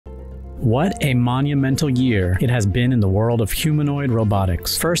What a monumental year it has been in the world of humanoid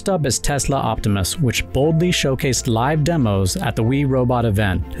robotics. First up is Tesla Optimus, which boldly showcased live demos at the We Robot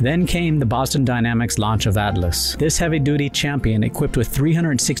event. Then came the Boston Dynamics launch of Atlas. This heavy-duty champion, equipped with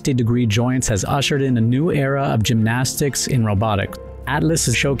 360-degree joints, has ushered in a new era of gymnastics in robotics. Atlas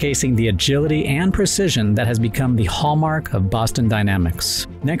is showcasing the agility and precision that has become the hallmark of Boston Dynamics.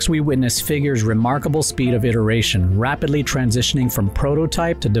 Next, we witness Figure's remarkable speed of iteration, rapidly transitioning from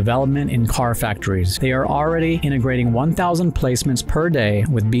prototype to development in car factories. They are already integrating 1,000 placements per day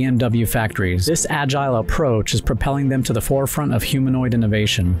with BMW factories. This agile approach is propelling them to the forefront of humanoid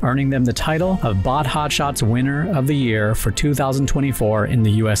innovation, earning them the title of Bot HotShots Winner of the Year for 2024 in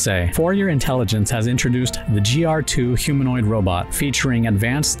the USA. For Your Intelligence has introduced the GR2 humanoid robot, featuring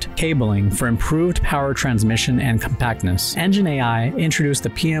advanced cabling for improved power transmission and compactness. Engine AI introduced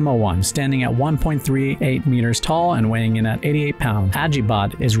the PM01, standing at 1.38 meters tall and weighing in at 88 pounds.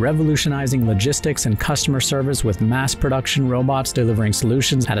 Agibot is revolutionizing logistics and customer service with mass production robots delivering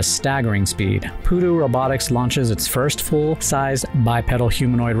solutions at a staggering speed. Pudu Robotics launches its first full-sized bipedal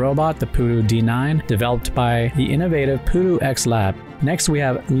humanoid robot, the Pudu D9, developed by the innovative Pudu X Lab. Next, we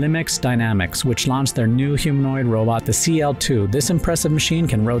have Limix Dynamics, which launched their new humanoid robot, the CL2. This impressive machine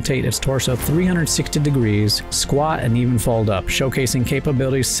can rotate its torso 360 degrees, squat, and even fold up, showcasing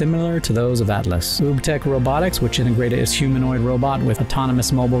capabilities similar to those of Atlas. Ubtech Robotics, which integrated its humanoid robot with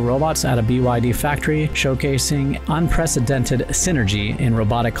autonomous mobile robots at a BYD factory, showcasing unprecedented synergy in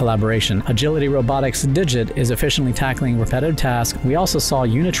robotic collaboration. Agility Robotics Digit is efficiently tackling repetitive tasks. We also saw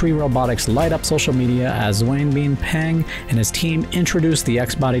Unitree Robotics light up social media as Wenbin Peng and his team introduced the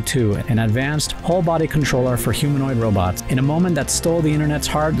X-Body 2, an advanced whole-body controller for humanoid robots. In a moment that stole the internet's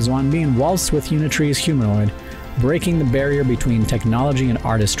heart, Zhuanbin waltzed with Unitree's humanoid, breaking the barrier between technology and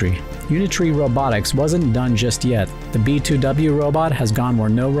artistry. Unitree Robotics wasn't done just yet. The B2W robot has gone where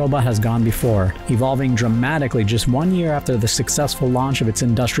no robot has gone before, evolving dramatically just 1 year after the successful launch of its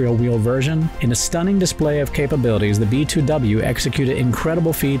industrial wheel version. In a stunning display of capabilities, the B2W executed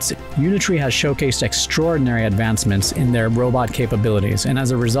incredible feats. Unitree has showcased extraordinary advancements in their robot capabilities, and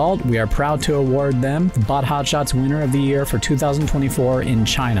as a result, we are proud to award them the Bot HotShots Winner of the Year for 2024 in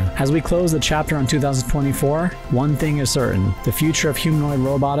China. As we close the chapter on 2024, one thing is certain: the future of humanoid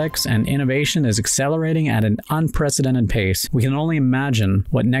robotics and innovation is accelerating at an unprecedented pace. We can only imagine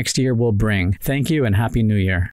what next year will bring. Thank you and Happy New Year.